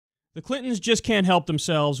The Clintons just can't help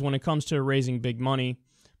themselves when it comes to raising big money,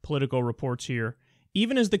 Politico reports here.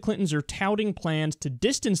 Even as the Clintons are touting plans to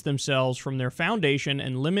distance themselves from their foundation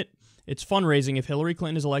and limit its fundraising if Hillary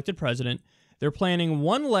Clinton is elected president, they're planning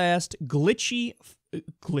one last glitzy,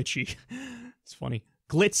 it's funny,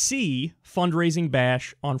 glitzy fundraising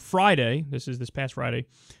bash on Friday, this past Friday,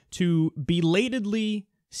 to belatedly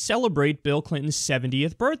celebrate Bill Clinton's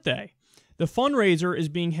 70th birthday. The fundraiser is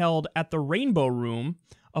being held at the Rainbow Room,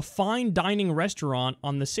 a fine dining restaurant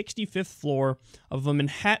on the 65th floor of a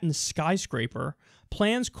Manhattan skyscraper.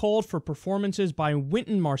 Plans called for performances by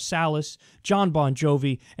Wynton Marsalis, John Bon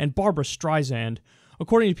Jovi, and Barbra Streisand,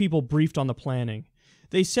 according to people briefed on the planning.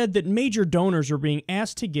 They said that major donors are being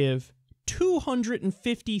asked to give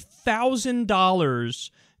 $250,000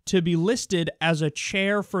 to be listed as a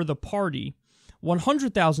chair for the party,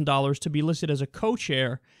 $100,000 to be listed as a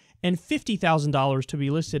co-chair, and $50,000 to be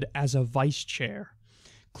listed as a vice chair.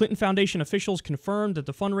 Clinton Foundation officials confirmed that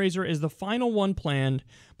the fundraiser is the final one planned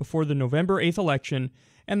before the November 8th election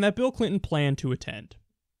and that Bill Clinton planned to attend.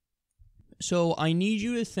 So I need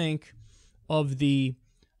you to think of the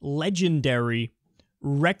legendary,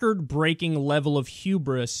 record-breaking level of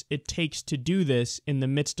hubris it takes to do this in the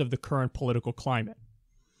midst of the current political climate.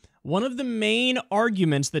 One of the main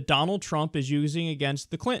arguments that Donald Trump is using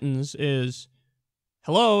against the Clintons is,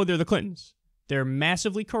 hello, they're the Clintons. They're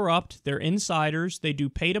massively corrupt. They're insiders. They do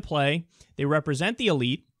pay to play. They represent the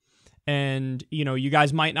elite. And, you know, you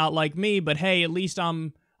guys might not like me, but hey, at least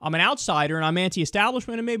I'm an outsider and I'm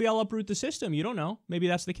anti-establishment and maybe I'll uproot the system. You don't know. Maybe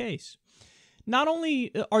that's the case. Not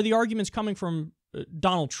only are the arguments coming from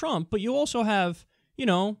Donald Trump, but you also have, you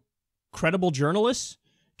know, credible journalists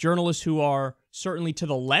who are certainly to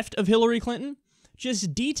the left of Hillary Clinton,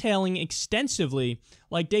 just detailing extensively,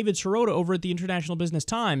 like David Sirota over at the International Business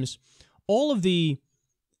Times, all of the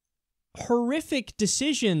horrific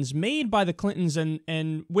decisions made by the Clintons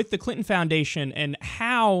and with the Clinton Foundation and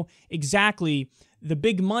how exactly the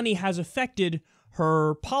big money has affected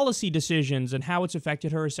her policy decisions and how it's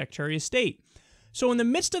affected her as Secretary of State. So in the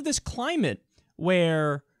midst of this climate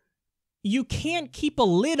where you can't keep a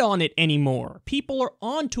lid on it anymore, people are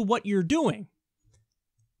on to what you're doing,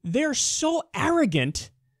 they're so arrogant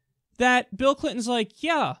that Bill Clinton's like,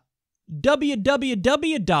 yeah,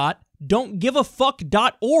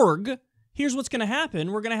 www.don'tgiveafuck.org. Here's what's going to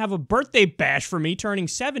happen. We're going to have a birthday bash for me turning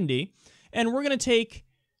 70, and we're going to take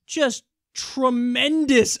just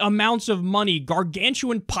tremendous amounts of money,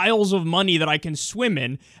 gargantuan piles of money that I can swim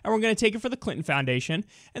in, and we're going to take it for the Clinton Foundation.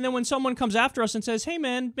 And then when someone comes after us and says, hey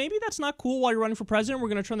man, maybe that's not cool while you're running for president, we're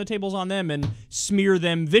going to turn the tables on them and smear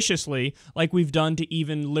them viciously like we've done to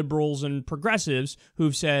even liberals and progressives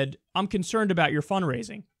who've said, I'm concerned about your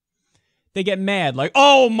fundraising. They get mad, like,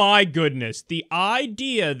 oh my goodness, the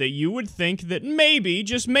idea that you would think that maybe,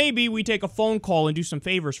 just maybe, we take a phone call and do some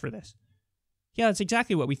favors for this. Yeah, that's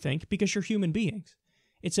exactly what we think, because you're human beings.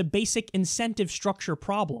 It's a basic incentive structure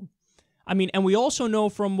problem. I mean, and we also know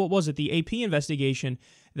from, the AP investigation,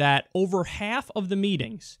 that over half of the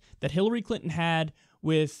meetings that Hillary Clinton had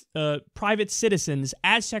with private citizens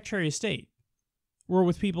as Secretary of State were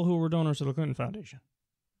with people who were donors of the Clinton Foundation.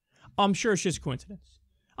 I'm sure it's just a coincidence.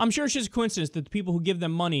 I'm sure it's just a coincidence that the people who give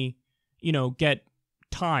them money, you know, get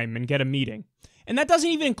time and get a meeting. And that doesn't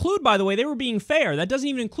even include, by the way, they were being fair, that doesn't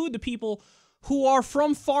even include the people who are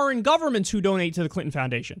from foreign governments who donate to the Clinton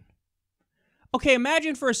Foundation. Okay,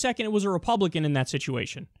 imagine for a second it was a Republican in that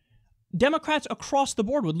situation. Democrats across the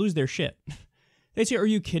board would lose their shit. They'd say, are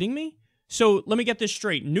you kidding me? So let me get this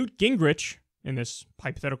straight. Newt Gingrich, in this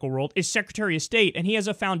hypothetical world, is Secretary of State, and he has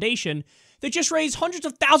a foundation that just raised hundreds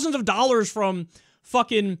of thousands of dollars from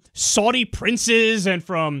fucking Saudi princes and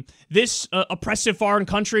from this oppressive foreign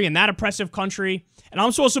country and that oppressive country. And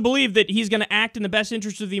I'm supposed to believe that he's going to act in the best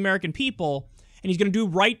interest of the American people and he's going to do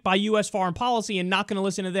right by U.S. foreign policy and not going to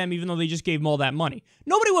listen to them even though they just gave him all that money.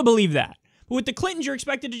 Nobody would believe that. But with the Clintons, you're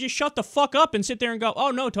expected to just shut the fuck up and sit there and go,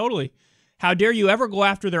 oh, no, totally. How dare you ever go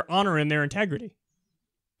after their honor and their integrity?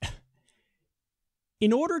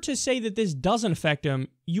 In order to say that this doesn't affect them,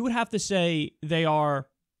 you would have to say they are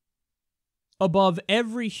above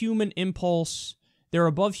every human impulse, they're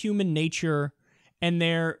above human nature, and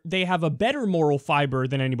they have a better moral fiber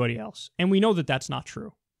than anybody else. And we know that that's not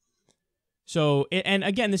true. So, and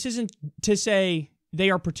again, this isn't to say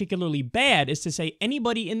they are particularly bad. It's to say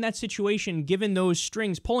anybody in that situation, given those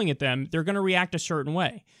strings pulling at them, they're going to react a certain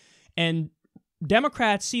way. And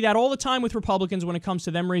Democrats see that all the time with Republicans when it comes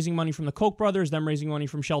to them raising money from the Koch brothers, them raising money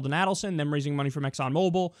from Sheldon Adelson, them raising money from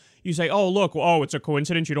ExxonMobil. You say, oh, look, it's a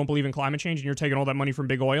coincidence. You don't believe in climate change and you're taking all that money from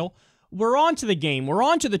big oil. We're on to the game. We're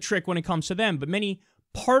on to the trick when it comes to them. But many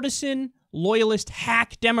partisan, loyalist,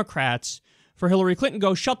 hack Democrats for Hillary Clinton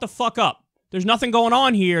go, shut the fuck up. There's nothing going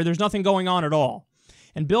on here. There's nothing going on at all.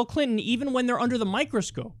 And Bill Clinton, even when they're under the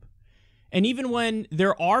microscope, and even when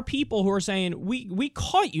there are people who are saying, we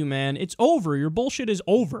caught you, man. It's over. Your bullshit is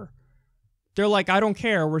over. They're like, I don't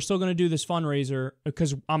care. We're still going to do this fundraiser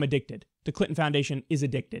because I'm addicted. The Clinton Foundation is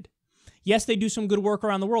addicted. Yes, they do some good work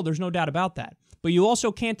around the world. There's no doubt about that. But you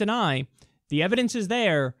also can't deny the evidence is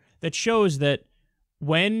there that shows that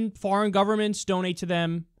when foreign governments donate to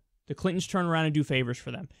them, the Clintons turn around and do favors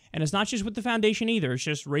for them. And it's not just with the foundation either. It's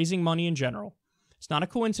just raising money in general. It's not a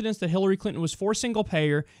coincidence that Hillary Clinton was for single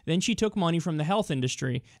payer, then she took money from the health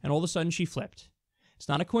industry, and all of a sudden she flipped. It's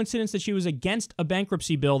not a coincidence that she was against a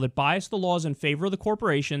bankruptcy bill that biased the laws in favor of the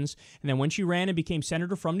corporations, and then when she ran and became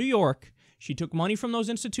senator from New York, she took money from those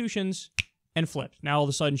institutions and flipped. Now all of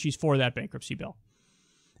a sudden she's for that bankruptcy bill.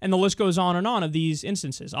 And the list goes on of these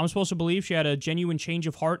instances. I'm supposed to believe she had a genuine change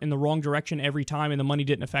of heart in the wrong direction every time and the money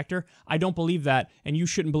didn't affect her. I don't believe that, and you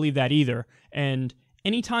shouldn't believe that either. And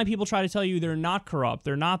anytime people try to tell you they're not corrupt,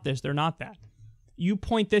 they're not this, they're not that, you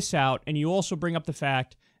point this out, and you also bring up the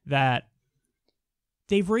fact that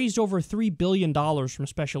they've raised over $3 billion from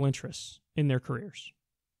special interests in their careers.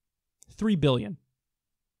 $3 billion.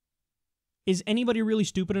 Is anybody really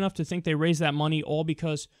stupid enough to think they raised that money all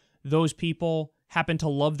because those people happen to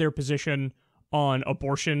love their position on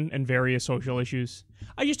abortion and various social issues?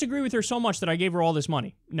 I just agree with her so much that I gave her all this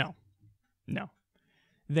money. No.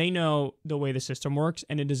 They know the way the system works,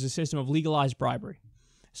 and it is a system of legalized bribery.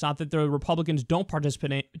 It's not that the Republicans don't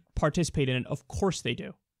participate in it. Of course they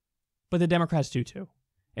do. But the Democrats do too.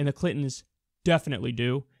 And the Clintons definitely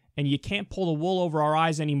do. And you can't pull the wool over our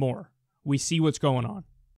eyes anymore. We see what's going on.